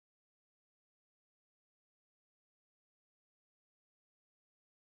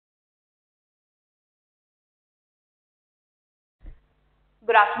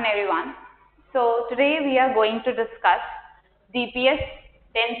Good afternoon, everyone. So today we are going to discuss DPS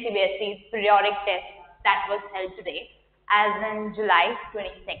 10 CBSE periodic test that was held today as in July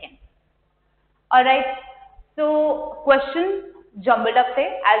 22nd. Alright, so question jumbled up थे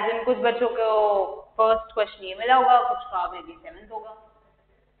as in कुछ बच्चों को first question ये मिला होगा, कुछ का maybe 7th होगा,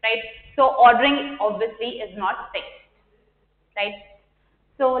 right? So ordering obviously is not fixed, right?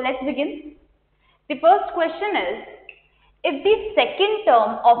 So let's begin. The first question is, if the second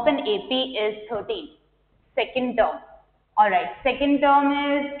term of an AP is 13, second term, alright, second term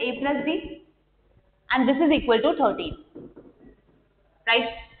is A plus B and this is equal to 13, right?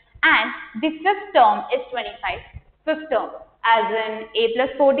 And the fifth term is 25, fifth term as in A plus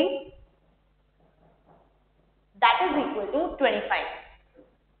 4D, that is equal to 25,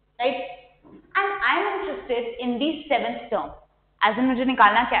 right? And I am interested in the seventh term, as in मुझे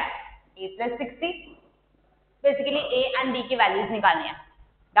निकालना क्या है? A plus 60, basically A and B की values निकालनी है.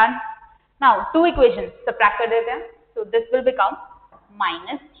 Done. Now two equations subtract कर देते हैं. So this will become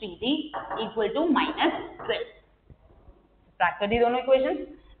minus 3D equal to minus 12. Subtract कर दी दोनों equations.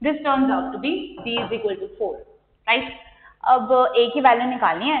 This turns out to be D is equal to 4. Right? अब A की value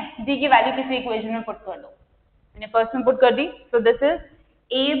निकालनी है. D की value किसी equation में put कर दो. मैंने first में put कर दी. So this is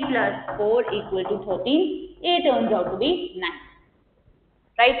A plus 4 equal to 13. A turns out to be 9.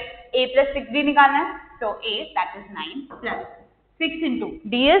 Right? A plus 6D निकालना है. So A, that is 9 plus 6 into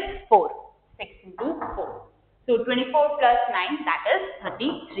D is 4. 6 into 4. So 24 plus 9, that is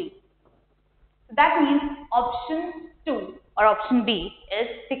 33. So that means option 2 or option B is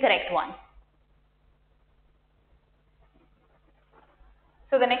the correct one.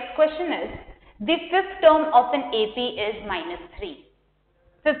 So the next question is, the fifth term of an AP is minus 3.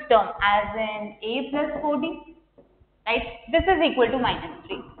 Fifth term as in A plus 4D, right? This is equal to minus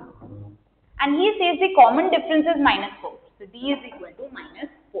 3. And he says the common difference is minus 4. So D is equal to minus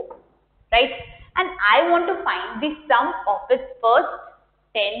 4, right? And I want to find the sum of its first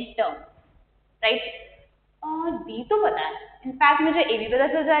 10 terms, right? और D तो पता है. In fact मुझे A भी पता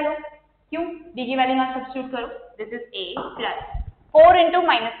चल जाएगा. क्यों? D की वैल्यू यहाँ substitute करो. This is A plus 4 into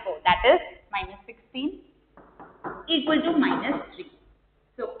minus 4, that is minus 16 equal to minus 3.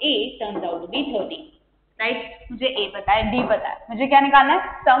 So A turns out to be 30. Right? मुझे A पता है, D पता है. मुझे क्या निकालना है?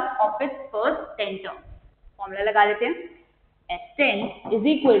 Sum of its first 10 terms. Formula लगा लेते हैं. S10 is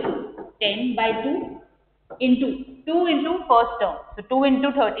equal to 10 by 2 into 2 into first term. So 2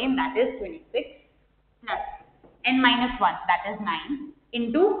 into 13, that is 26 plus n minus 1, that is 9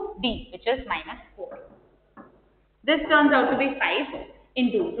 into D, which is minus 4. This turns out to be 5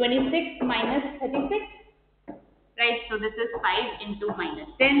 into 26 minus 36. Right, so this is 5 into minus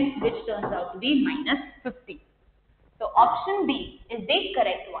 10, which turns out to be minus 50. So option B is the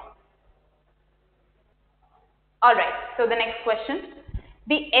correct one. Alright, so the next question.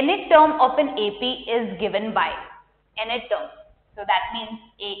 The nth term of an AP is given by nth term. So that means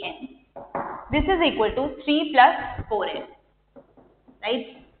AN. This is equal to 3 plus 4n.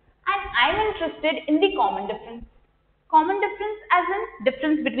 Right? And I am interested in the common difference. Common difference as in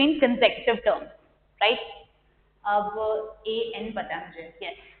difference between consecutive terms. Right? अब an पता है मुझे,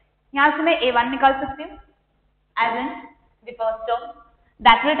 yes. यहाँ से मैं a1 निकाल सकती हूँ, as in the first term,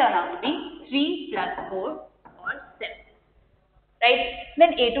 that will turn out to be 3 plus 4 or 7, right?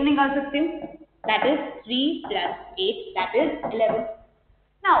 Then a2 निकाल सकती हूँ, that is 3 plus 8, that is 11.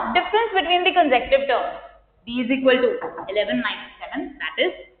 Now difference between the consecutive terms, d is equal to 11 minus 7, that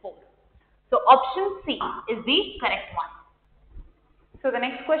is 4. So option C is the correct one. So the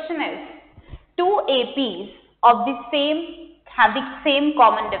next question is, two APs of the same have the same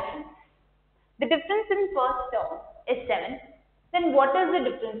common difference. The difference in first term is 7. Then what is the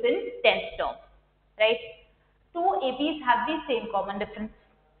difference in 10th term? Right? Two APs have the same common difference,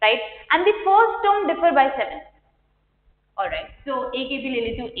 right? And the first term differ by 7. Alright, so एक AP ले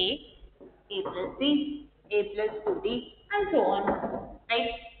लेती हूँ A plus C, A plus 2D and so on,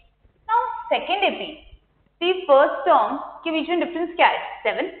 right? Now second AP, the first term के बीच में difference क्या है?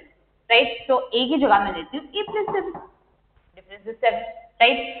 7. Right? So A की जगह मैं लेती हूँ A plus 7. Difference is 7.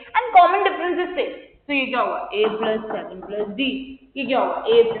 Right? And common difference is same. So ये क्या होगा? A plus 7 plus D. ये क्या होगा?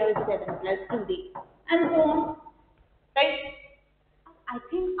 A plus 7 plus 2D. And so on. Right? I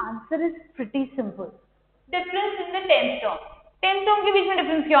think answer is pretty simple. Difference in the 10th term. 10th term के बीच में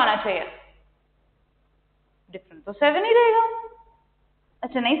difference क्या होना चाहिए? Difference तो 7 ही रहेगा.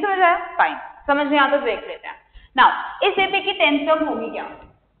 अच्छा नहीं समझ आया? Fine. समझ में आता तो देख लेते हैं. Now इस AP की 10th term होगी क्या?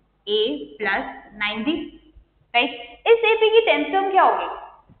 A plus 9D, right? इस AP की 10th term क्या होगी?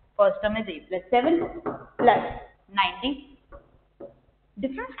 First term is A plus 7 plus 9D.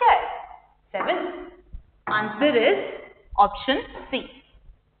 Difference क्या है? 7. Answer is option C.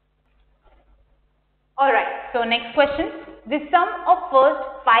 Alright, so next question. The sum of first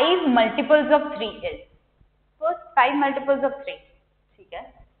 5 multiples of 3 is. First 5 multiples of 3. ठीक है?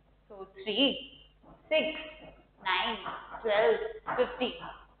 So 3, 6, 9, 12, 15.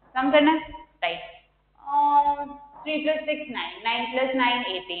 Sum करना है? Right. 3 plus 6, 9. 9 plus 9,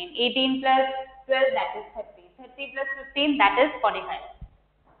 18. 18 plus 12, that is 30. 30 plus 15, that is 45.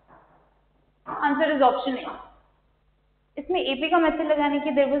 Answer is option A. इसमें AP का method लगाने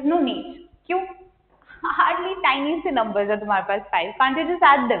की there was no need. क्यों? Hardly tiny से numbers है तुम्हारे पास 5. Can't you just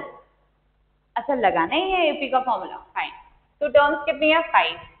add them? अच्छा लगाना ही है AP का फॉर्मूला. Fine. तो टर्म्स कितनी है?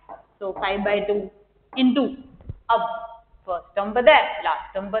 5. So 5 by 2 into. अब first term पता है, last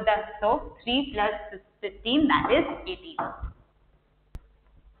term पता है. So 3 plus 15, that is 18.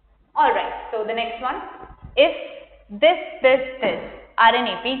 Alright. So the next one. If this are an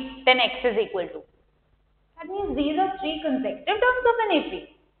AP, then x is equal to. That means these are 3 consecutive terms of an AP.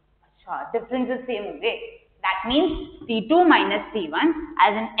 Difference is same होंगे. That means C2 minus C1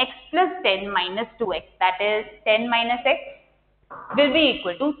 as in x plus 10 minus 2x, that is 10 minus x will be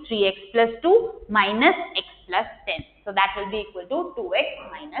equal to 3x plus 2 minus x plus 10. So that will be equal to 2x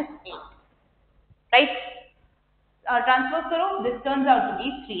minus 8. Right? Transpose करो. This turns out to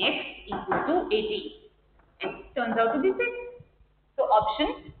be 3x equal to 18. X turns out to be 6. So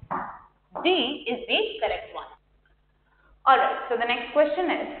option D is the correct one. Alright, so the next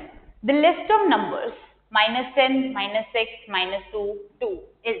question is, the list of numbers minus 10, minus 6, minus 2, 2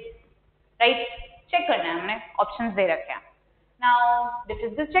 is, right? Check करना है हमने, options दे रखे हैं. Now,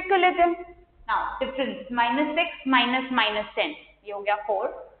 differences check कर लेते हैं. Now, difference minus 6 minus minus 10, ये हो गया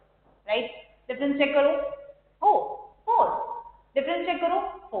 4, right? Difference check करो, oh, 4. Difference check करो,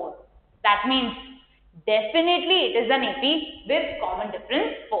 4. That means, definitely it is an AP with common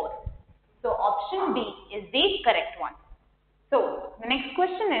difference 4. So, option D is the correct one. So, the next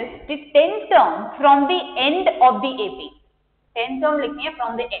question is the 10th term from the end of the AP. 10th term लिखनी है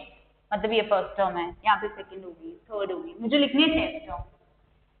from the end. मतलब ये first term है, यहाँ पे second होगी, third होगी. मुझे लिखनी है 10th term.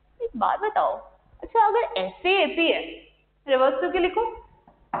 एक बात बताओ, अच्छा अगर ऐसे AP है, reverse करके लिखो,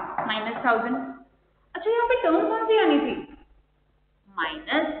 minus 1000. अच्छा यहाँ पे term कौन सी आनी थी?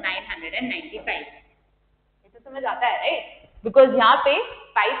 Minus 995. ये तो समझ आता है, right? Because यहाँ पे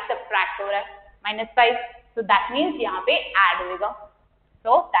 5 subtract हो रहा है, minus 5. So that means यहाँ पे add होगा.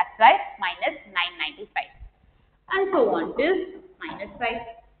 So that's why minus 995. And so on till minus 5.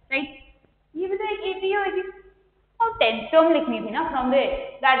 Right? ये भी तो एक AP होगी. और 10th term लिखनी थी ना from the end.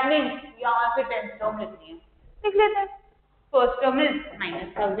 That means यहाँ पे 10th term लिखनी है. लिख लेते हैं. First term is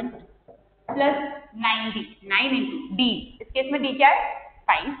minus 1000 plus 9D. 9 into D. इस केस में D क्या है?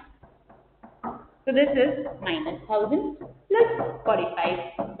 5. So this is minus 1000 plus 45,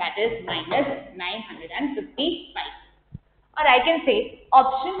 that is minus 955. Or I can say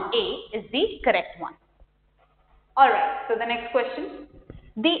option A is the correct one. Alright, so the next question.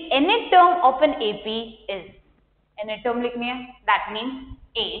 The nth term of an AP is, nth term लिखनी है, that means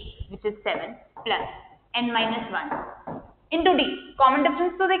A, which is 7 plus n minus 1 into D. Common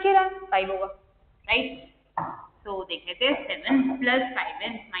difference तो देखिए रहा, 5 होगा, right? So देख लेते हैं 7 plus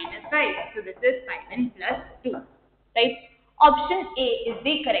 5n minus 5. So this is 5n plus 2. Right? Option A is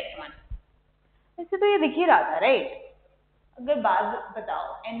the correct one. वैसे तो ये दिख ही रहा था, right? अगर बात बताओ,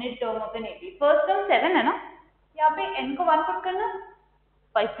 nth term of an AP. First term 7 है ना? यहाँ पे n को 1 put करना,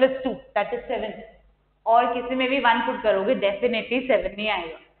 5 plus 2, that is 7. और किसी में भी 1 put करोगे, definitely 7 नहीं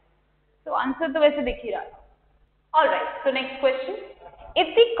आएगा. So answer तो वैसे दिख ही रहा था. Alright, so next question.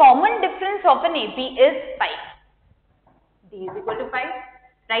 If the common difference of an AP is 5, D is equal to 5,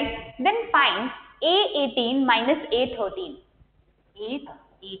 right? Then find A18 minus A13.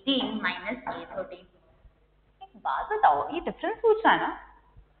 A18 minus A13. एक बात बताओ, ये डिफरेंस पूछा ना?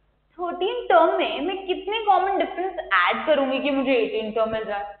 13 टर्म में मैं कितने कॉमन डिफरेंस ऐड करूंगी कि मुझे 18 टर्म मिल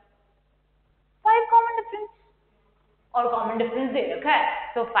जाए? 5 कॉमन डिफरेंस. और कॉमन डिफरेंस दे रखा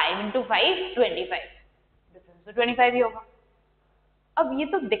है, तो 5 into 5 25. डिफरेंस तो 25 ही होगा. अब ये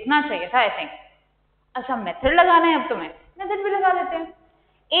तो दिखना चाहिए था, आई थिंक. अच्छा मेथड लगाना है अब तुम्हें, मेथड भी लगा लेते हैं.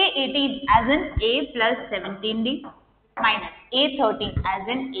 A18 as in A plus 17D minus A13 as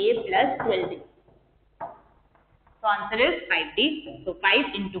in A plus 12D. So answer is 5D. So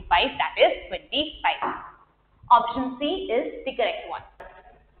 5 into 5, that is 25. Option C is the correct one.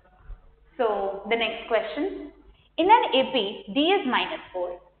 So the next question. In an AP, D is minus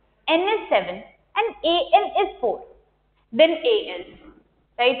 4, N is 7 and AN is 4. Then A is,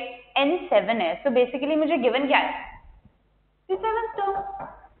 right? N 7 है, so basically मुझे given क्या है? 7 term.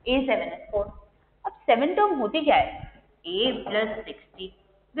 A 7 is 4. अब 7 term होती क्या है? A plus 60.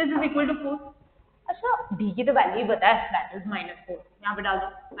 This is equal to 4. अच्छा D की तो वैल्यू ही पता है, that is minus 4. यहाँ पे डाल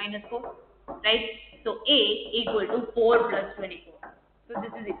दो minus 4, right? So A equal to 4 plus 24. So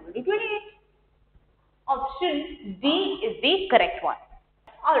this is equal to 28. Option D is the correct one.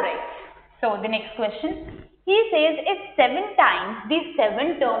 Alright, so the next question. He says if 7 times the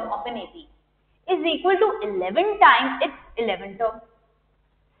 7th term of an AP is equal to 11 times its 11th term.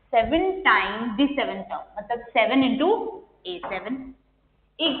 7 times the 7th term, matlab 7 into A7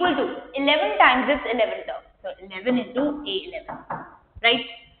 equal to 11 times its 11th term. So 11 into A11, right?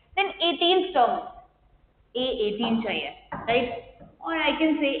 Then 18th term, A18 chahiye, right? Or I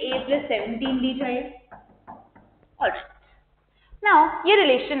can say A plus 17 bhi chahiye. Alright. Now, ये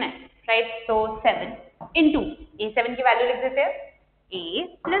relation है, right? So 7 into A7 की value लिख देते हैं, A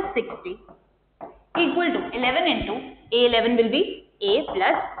plus 60 equal to 11 into A11 will be A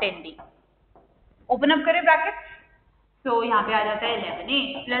plus 10D. Open up करें bracket. So यहाँ पे आ जाता है 11A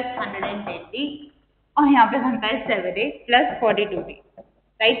plus 110D और यहाँ पे बनता है 7A plus 42D.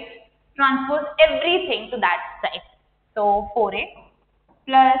 Right? Transpose everything to that side. So 4A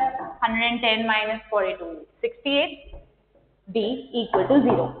plus 110 minus 42, 68. D equal to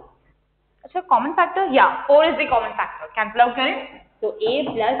 0. अच्छा, common factor? Yeah, 4 is the common factor. Cancel out करें. So A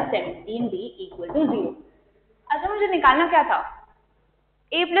plus 17D equal to 0. अच्छा, मुझे निकालना क्या था?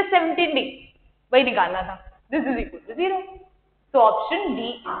 A plus 17D. वही निकालना था. This is equal to 0. So option D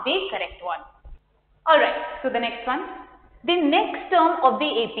is the correct one. Alright, so the next one. The next term of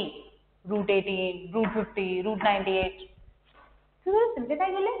the AP. Root 18, root 50, root 98. So simplify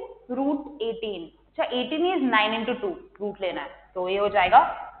कर ले. Root 18. अच्छा 18 is 9 into 2 root लेना है तो ये हो जाएगा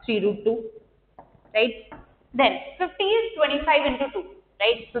 3 root 2, right? Then 50 is 25 into 2,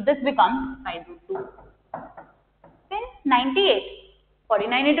 right? So this becomes 5 root 2. Then 98,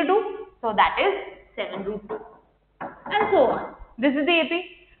 49 into 2, so that is 7 root 2, and so on. This is the AP.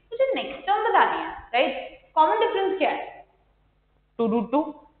 मुझे next term बतानी है, right? Common difference क्या है? 2 root 2.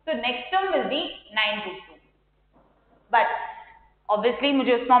 So next term will be 9 root 2. But obviously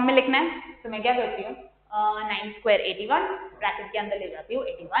मुझे उस form में लिखना है तो मैं क्या करती हूँ 9 square 81 ब्रैकेट के अंदर ले जाती हूँ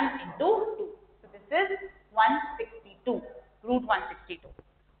 81 into 2. So this is 162 root 162.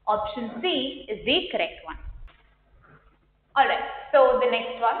 Option C is the correct one. Alright, so the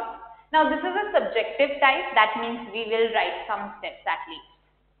next one. Now this is a subjective type. That means we will write some steps at least.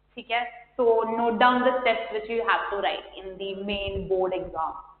 ठीक है? So note down the steps which you have to write in the main board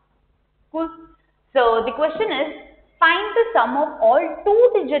exam. Cool. So the question is, find the sum of all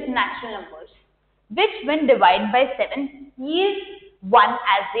two-digit natural numbers which when divided by 7 yields 1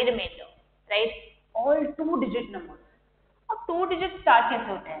 as the remainder, right? All two-digit numbers. अब two-digit start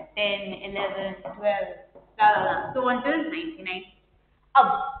कैसे होते हैं? 10, 11, 12, so until 99. अब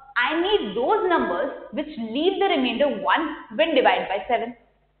I need those numbers which leave the remainder 1 when divided by 7.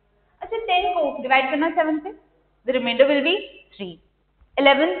 अच्छा 10 को divide करना 7 से, the remainder will be 3.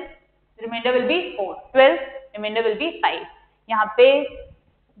 11, the remainder will be 4. 12, remainder will be 5. यहाँ पे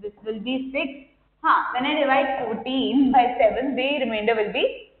this will be 6. हाँ, when I divide 14 by 7, the remainder will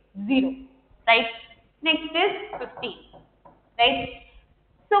be 0. Right? Next is 15. Right?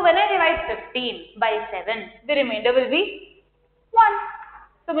 So when I divide 15 by 7, the remainder will be 1.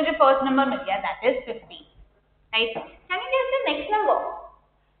 So मुझे first number मिल गया, that is 15. Right? Can you guess the next number?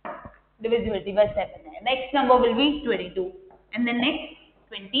 Divisibility by 7 है. Next number will be 22. And then next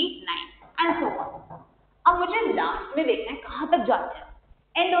 29. And so on. अब मुझे last में देखना है कहाँ तक जाते हैं.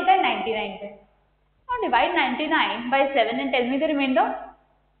 एंड होता है 99 पे. Now divide 99 by 7 and tell me the remainder.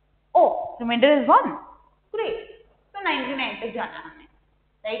 Oh, remainder is 1. Great. So 99 तक जाना है हमें.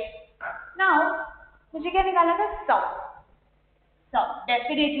 Right? Now मुझे क्या निकालना था? Sum. Sum.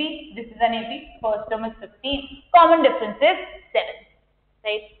 Definitely this is an AP. First term is 15. Common difference is 7.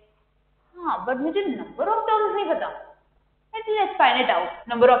 Right? हाँ, but मुझे number of terms नहीं पता. Let's find it out.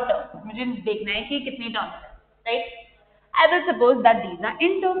 Number of terms. मुझे देखना है कि कितनी terms है, right? I will suppose that these are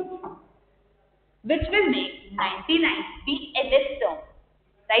n terms, which will make 99 the nth term,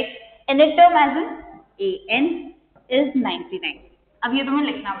 right? Nth term as in an is 99. अब ये तुम्हें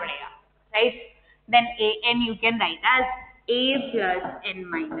लिखना पड़ेगा, right? Then an you can write as a plus n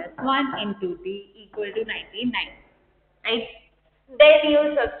minus 1 into d equal to 99, right? Then you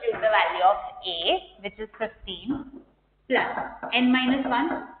substitute the value of a, which is 15. Plus n minus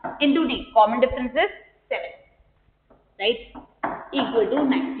 1 into d, common difference is 7, right? Equal to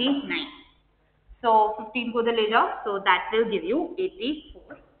 99. So 15 को तो ले जाओ, so that will give you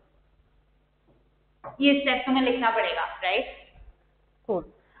 84. ये step तुम्हें लिखना पड़ेगा, right? Cool.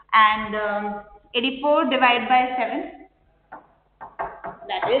 And 84 divided by 7,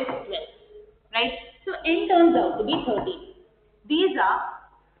 that is 12, right? So n turns out to be 13. These are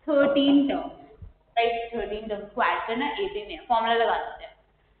 13 terms. Right, 13 terms को add करना 18 है, formula लगा देते हैं.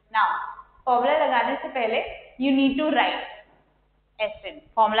 Now, फॉर्मूला लगाने से पहले you need to right S in.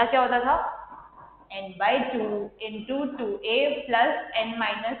 Formula क्या होता था? n/2 into 2a plus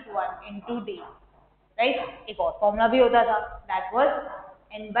n-1 into d, right? एक और फॉर्मूला भी होता था, that was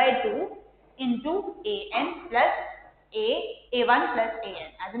n/2 into an plus a1 plus an,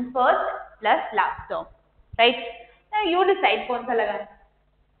 as in first plus last term, right? Now you decide कौन सा लगाना है।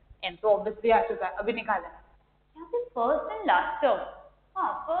 n तो ऑब्वियसली आ चुका है, अभी निकालना है। यहाँ पे फर्स्ट एंड लास्ट टर्म,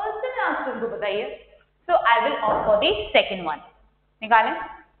 हाँ फर्स्ट एंड लास्ट टर्म को बताइए, सो I will opt for the second one. निकालें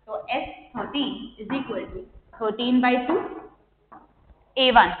तो S13 is equal to 13/2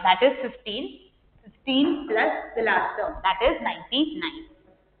 A1, that is 15 plus the last term, that is 99,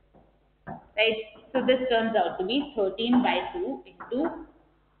 right? So this turns out to be 13/2 into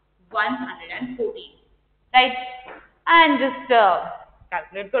 114, right? And just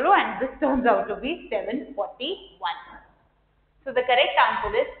calculate karo, and this turns out to be 741. So the correct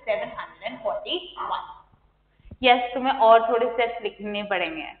answer is 741. Yes, तुम्हें और थोड़े steps लिखने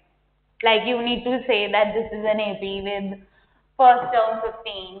पड़ेंगे. Like you need to say that this is an AP with first term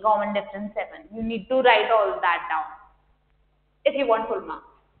 15, common difference 7. You need to write all that down if you want full marks.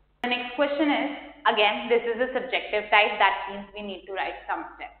 The next question is, again, this is a subjective type. That means we need to write some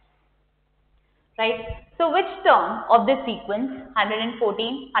steps. Right? So which term of the sequence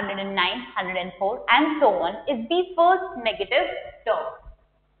 114, 109, 104 and so on is the first negative term?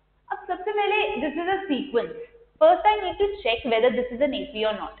 अब सबसे पहले this is a sequence. First I need to check whether this is an AP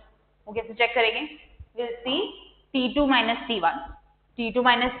or not. वो कैसे check करेंगे? We'll see T2 minus T1. T2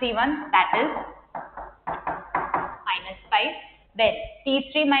 minus T1, that is -5. Then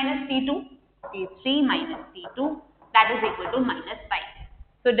T3 minus T2. T3 minus T2, that is equal to -5.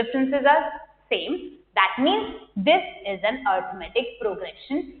 So differences are same. That means this is an arithmetic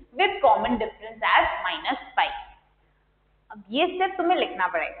progression with common difference as -5. अब ये step तुम्हें लिखना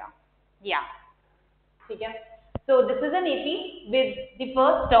पड़ेगा, या ठीक है? So this is an AP with the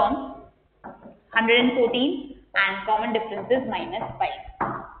first term 114 and common difference is -5,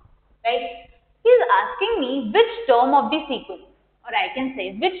 right? He is asking me which term of the sequence, or I can say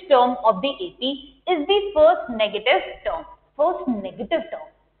which term of the AP is the first negative term. First negative term.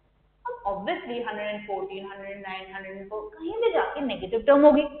 Obviously 114, 109, 104 कहीं भी जाके negative term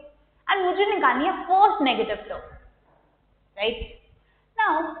होगी, and मुझे निकालनी है first negative term, right?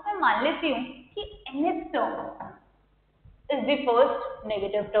 Now मैं मान लेती हूँ कि nth term is the first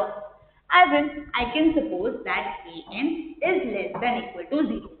negative term, as in I can suppose that an is less than equal to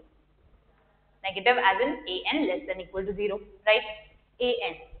 0. Negative as in an less than equal to 0, right?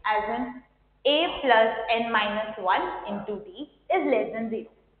 An as in a plus n-1 into d is less than 0.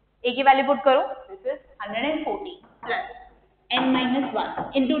 A की value put करो, this is 114 plus n-1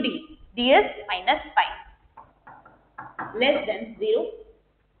 into d, d is -5, less than 0,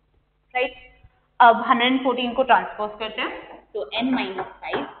 right? अब 114 को transpose करते हैं, तो n-1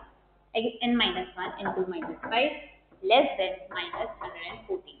 into -5 less than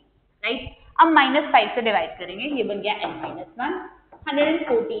 -114, right? अब -5 से divide करेंगे, ये बन गया n-1,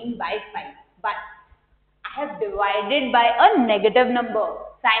 114 by 5, but I have divided by a negative number.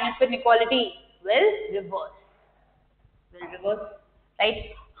 Sign of inequality will reverse. Right?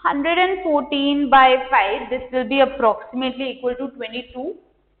 114 by 5. This will be approximately equal to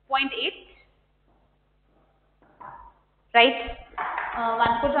 22.8. Right?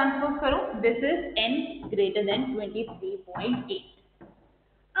 1 को ट्रांसपोज करो. This is n greater than 23.8.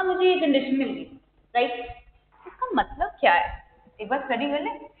 अब मुझे ये condition मिल गई, right? इसका मतलब क्या है? एक बार स्टडी कर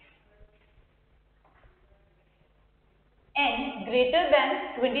लें. n greater than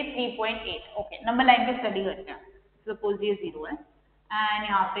 23.8. Okay, number line पे स्टडी करते हैं. सपोज ये 0 है एंड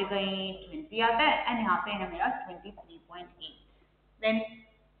यहाँ पे कहीं 20 आता है एंड यहाँ पे है मेरा 23.8. Then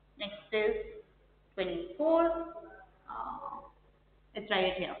next is 24. It's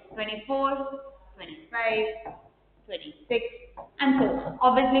right here. 24, 25, 26 and so on.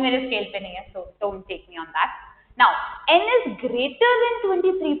 Obviously मेरे स्केल पे नहीं है, so don't take me on that. Now n is greater than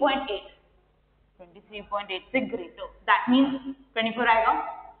 23.8. 23.8 से greater. That means 24 आएगा,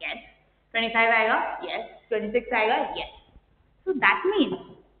 yes. 25 आएगा, yes. 26 आएगा, yes. So that means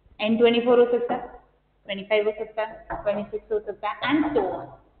n 24 हो सकता है, 25 हो सकता है, 26 हो सकता है, and so on.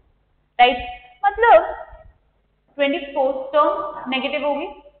 Right? मतलब 24th टर्म नेगेटिव होगी,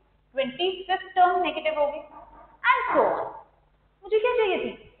 25th टर्म नेगेटिव होगी, and so on. मुझे क्या चाहिए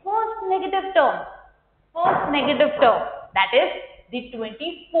थी? First negative term, that is the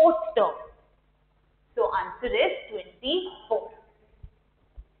 24th term. So answer is 24.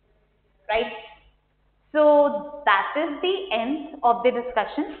 Right? So that is the end of the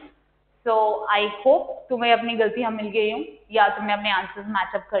discussion. So I hope तुम्हें अपनी गलतियां मिल गई हों या तुमने अपने आंसर्स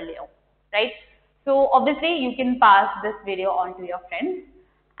मैच अप कर लिए हो. right? So obviously you can pass this video on to your friends,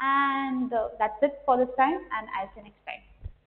 and that's it for this time, and I'll see you next time.